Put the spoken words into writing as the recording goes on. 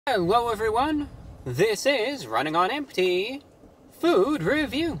Hello everyone, this is Running on Empty Food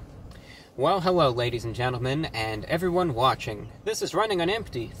Review. Well, hello ladies and gentlemen, and everyone watching. This is Running on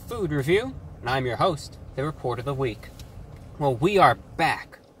Empty Food Review, and I'm your host, the Report of the Week. Well, we are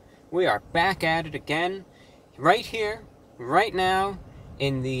back. We are back at it again, right here, right now,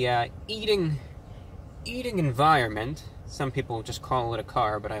 in the eating environment. Some people just call it a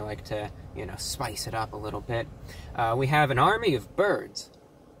car, but I like to, spice it up a little bit. We have an army of birds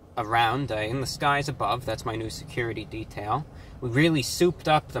around in the skies above. That's my new security detail. We really souped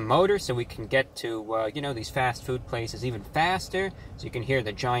up the motor so we can get to, these fast food places even faster, so you can hear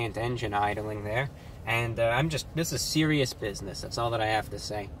the giant engine idling there. And this is serious business. That's all that I have to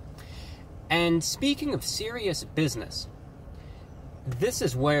say. And speaking of serious business, this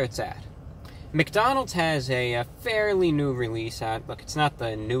is where it's at. McDonald's has a fairly new release out. Look, it's not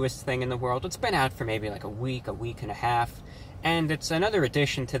the newest thing in the world. It's been out for maybe like a week and a half. And it's another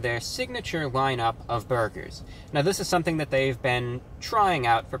addition to their signature lineup of burgers. Now, this is something that they've been trying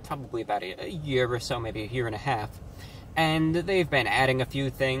out for probably about a year or so, maybe a year and a half. And they've been adding a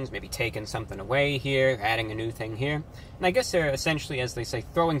few things, maybe taking something away here, adding a new thing here. And I guess they're essentially, as they say,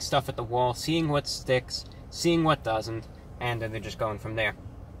 throwing stuff at the wall, seeing what sticks, seeing what doesn't, and then they're just going from there.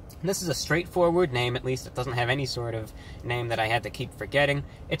 This is a straightforward name, at least. It doesn't have any sort of name that I had to keep forgetting.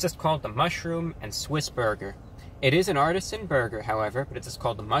 It's just called the Mushroom and Swiss Burger. It is an artisan burger, however, but it's just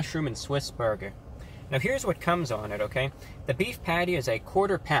called the Mushroom and Swiss Burger. Now, here's what comes on it, okay? The beef patty is a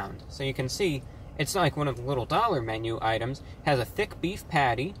 1/4 pound, so you can see it's not like one of the little dollar menu items. It has a thick beef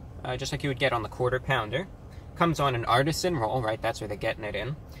patty, just like you would get on the 1/4 pounder. Comes on an artisan roll, right? That's where they're getting it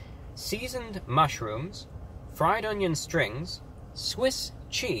in. Seasoned mushrooms, fried onion strings, Swiss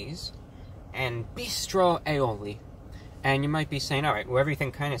cheese, and bistro aioli. And you might be saying, all right, well,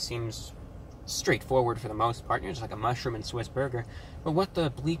 everything kind of seems straightforward for the most part. You're just like a mushroom and Swiss burger. But what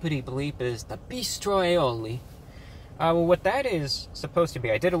the bleepity bleep is the bistro aioli? Well, what that is supposed to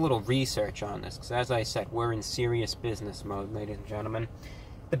be, I did a little research on this, because as I said, we're in serious business mode, ladies and gentlemen.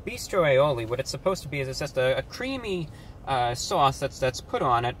 The bistro aioli, what it's supposed to be is it's just a creamy sauce that's put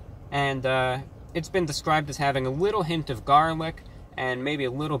on it, and it's been described as having a little hint of garlic and maybe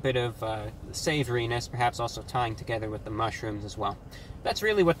a little bit of savoriness, perhaps also tying together with the mushrooms as well. That's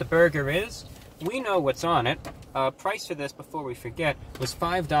really what the burger is. We know what's on it. Price for this, before we forget, was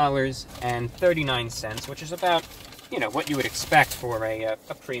 $5.39, which is about, what you would expect for a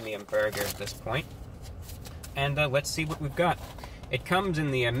premium burger at this point. And let's see what we've got. It comes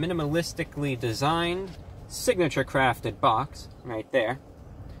in the minimalistically designed, signature crafted box, right there.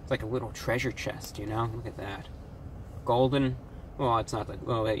 It's like a little treasure chest, Look at that. Golden, well, it's not like,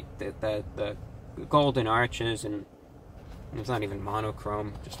 well, wait, the golden arches, and it's not even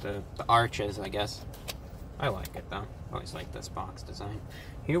monochrome, just the arches, I guess. I like it, though. I always like this box design.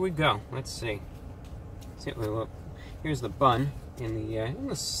 Here we go. Let's see. Look. Here's the bun in the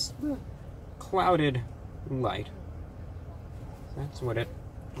clouded light. That's what it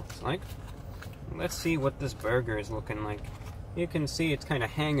looks like. Let's see what this burger is looking like. You can see it's kind of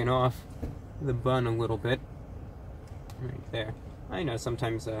hanging off the bun a little bit. Right there. I know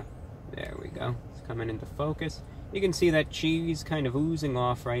sometimes, there we go. It's coming into focus. You can see that cheese kind of oozing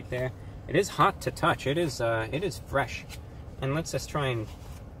off right there. It is hot to touch. It is fresh. And let's just try and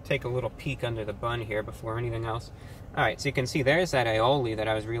take a little peek under the bun here before anything else. Alright, so you can see there's that aioli that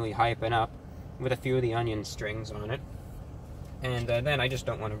I was really hyping up with a few of the onion strings on it. And then I just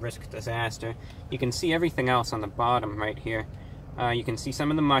don't want to risk disaster. You can see everything else on the bottom right here. You can see some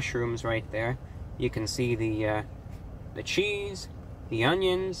of the mushrooms right there. You can see the cheese, the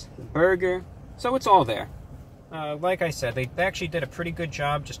onions, the burger. So it's all there. Like I said, they actually did a pretty good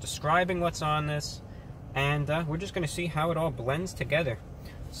job just describing what's on this, and we're just going to see how it all blends together.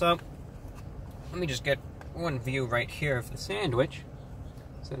 So, let me just get one view right here of the sandwich.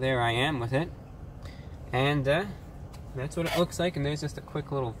 So there I am with it. And that's what it looks like, and there's just a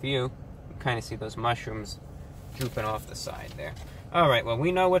quick little view. You kind of see those mushrooms drooping off the side there. Alright, well,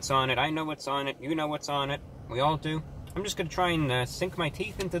 we know what's on it, I know what's on it, you know what's on it, we all do. I'm just going to try and sink my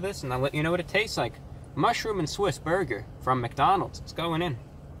teeth into this, and I'll let you know what it tastes like. Mushroom and Swiss burger from McDonald's. It's going in.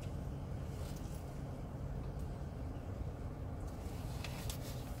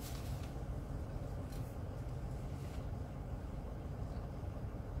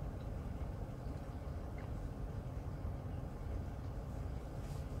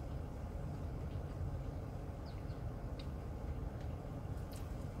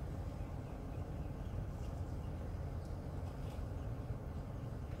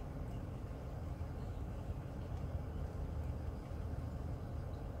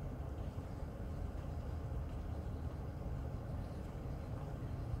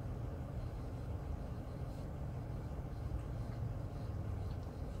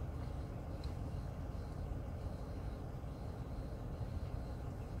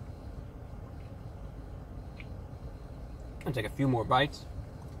 I'll take a few more bites.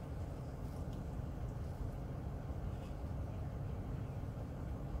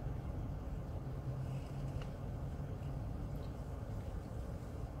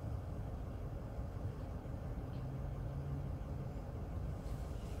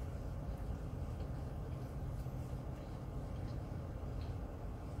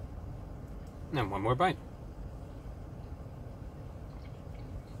 And one more bite.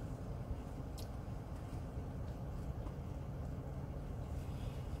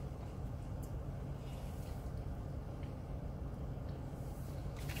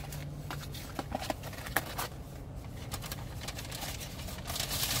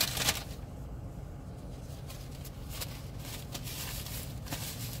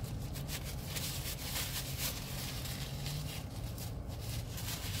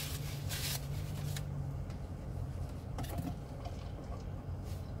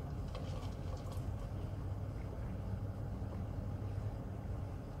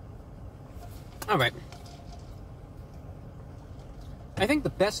 Alright. I think the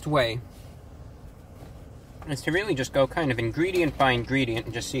best way is to really just go kind of ingredient by ingredient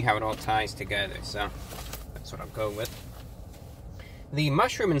and just see how it all ties together. So, that's what I'll go with. The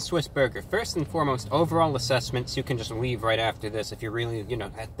mushroom and Swiss burger. First and foremost, overall assessments. You can just leave right after this if you're really, you know,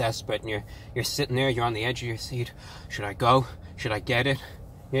 that desperate and you're sitting there, you're on the edge of your seat. Should I go? Should I get it?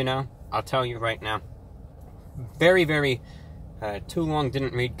 You know, I'll tell you right now. Very, very too long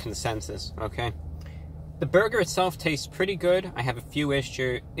didn't read consensus, okay? The burger itself tastes pretty good. I have a few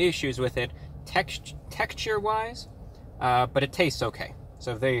issues with it texture-wise, but it tastes okay.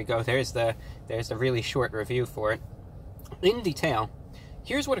 So there you go. There's the really short review for it. In detail,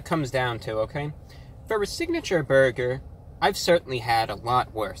 here's what it comes down to, okay? For a signature burger, I've certainly had a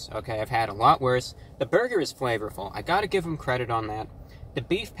lot worse, okay? I've had a lot worse. The burger is flavorful. I gotta give them credit on that. The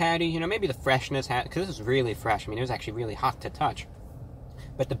beef patty, you know, maybe the freshness because this was really fresh. I mean, it was actually really hot to touch.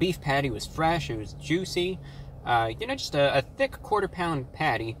 But the beef patty was fresh, it was juicy. You know, just a thick quarter-pound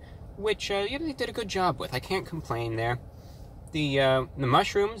patty, which, you know, they did a good job with. I can't complain there. The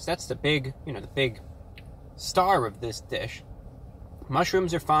mushrooms, that's the big, you know, the big star of this dish.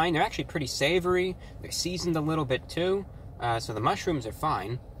 Mushrooms are fine. They're actually pretty savory. They're seasoned a little bit, too. So the mushrooms are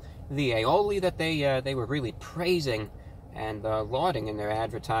fine. The aioli that they were really praising and lauding in their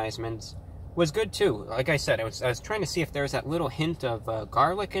advertisements was good too. Like I said, I was trying to see if there was that little hint of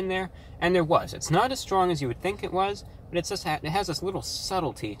garlic in there, and there was. It's not as strong as you would think it was, but it has this little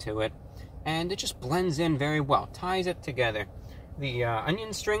subtlety to it, and it just blends in very well, ties it together. The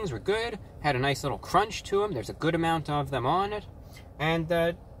onion strings were good, had a nice little crunch to them. There's a good amount of them on it, and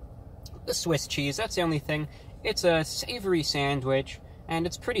the Swiss cheese. That's the only thing. It's a savory sandwich, and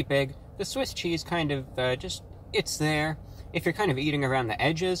it's pretty big. The Swiss cheese kind of it's there. If you're kind of eating around the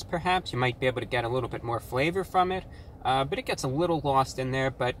edges, perhaps, you might be able to get a little bit more flavor from it. But it gets a little lost in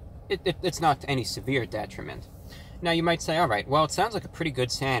there, but it's not to any severe detriment. Now, you might say, all right, well, it sounds like a pretty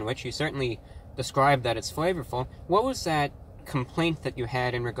good sandwich. You certainly described that it's flavorful. What was that complaint that you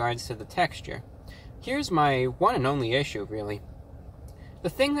had in regards to the texture? Here's my one and only issue, really. The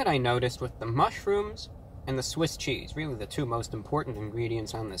thing that I noticed with the mushrooms and the Swiss cheese, really the two most important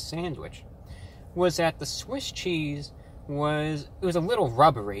ingredients on this sandwich, was that the Swiss cheese was a little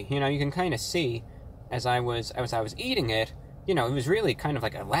rubbery. You know, you can kind of see as I was eating it, you know, it was really kind of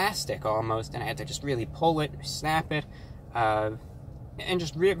like elastic almost, and I had to just really pull it, snap it, and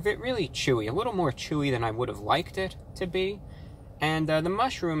just really chewy, a little more chewy than I would have liked it to be. And the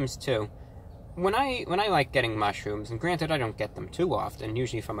mushrooms too. When I like getting mushrooms, and granted I don't get them too often,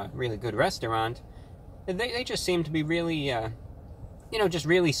 usually from a really good restaurant, they just seem to be really, you know, just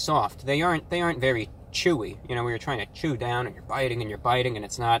really soft. They aren't very chewy, you know, where you're trying to chew down and you're biting and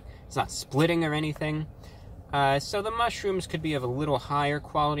it's not splitting or anything. So the mushrooms could be of a little higher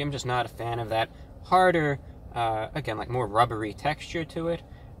quality. I'm just not a fan of that harder, again, like more rubbery texture to it,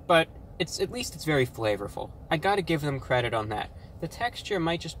 but at least it's very flavorful. I gotta give them credit on that. The texture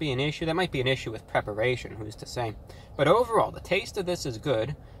might just be an issue. That might be an issue with preparation, who's to say. But overall, the taste of this is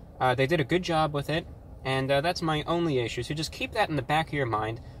good. They did a good job with it, and that's my only issue. So just keep that in the back of your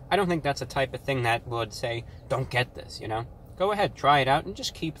mind. I don't think that's the type of thing that would say, don't get this, you know? Go ahead, try it out, and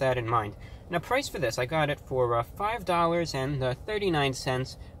just keep that in mind. Now, price for this, I got it for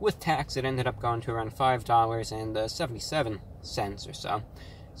 $5.39. With tax, it ended up going to around $5.77 or so.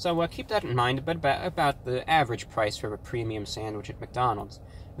 So keep that in mind, but about the average price for a premium sandwich at McDonald's.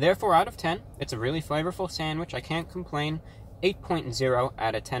 Therefore, out of 10, it's a really flavorful sandwich. I can't complain. 8.0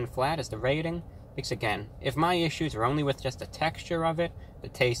 out of 10 flat is the rating. Because again, if my issues are only with just the texture of it, the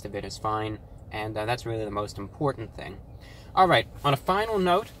taste of it is fine, and that's really the most important thing. Alright, on a final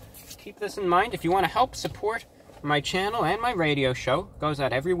note, keep this in mind. If you want to help support My channel and my radio show goes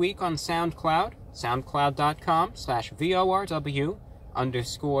out every week on SoundCloud,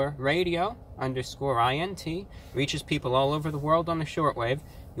 soundcloud.com/VORW_radio_INT. Reaches people all over the world on the shortwave.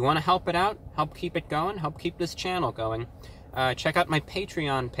 You want to help it out, help keep it going, help keep this channel going. Check out my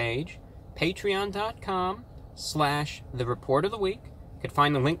Patreon page, patreon.com/TheReportOfTheWeek. You can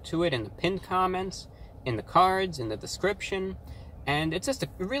find the link to it in the pinned comments, in the cards, in the description. And it's just a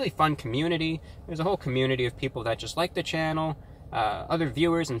really fun community. There's a whole community of people that just like the channel, other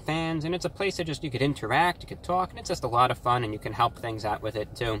viewers and fans, and it's a place that just you could interact, you could talk, and it's just a lot of fun, and you can help things out with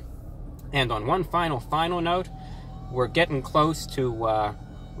it too. And on one final note, we're getting close to,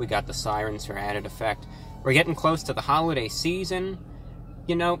 we got the sirens for added effect. We're getting close to the holiday season.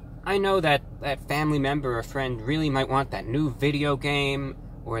 You know, I know that that family member or friend really might want that new video game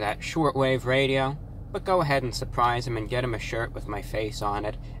or that shortwave radio. But go ahead and surprise them and get them a shirt with my face on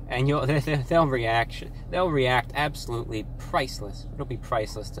it, and they'll react absolutely priceless. It'll be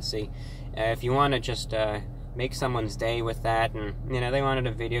priceless to see. If you want to just make someone's day with that, and they wanted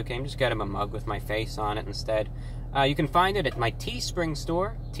a video game, just get them a mug with my face on it instead. You can find it at my Teespring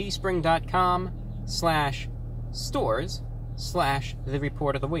store, teespring.com/stores/The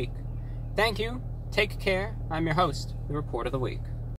Report of the Week. Thank you. Take care. I'm your host, The Report of the Week.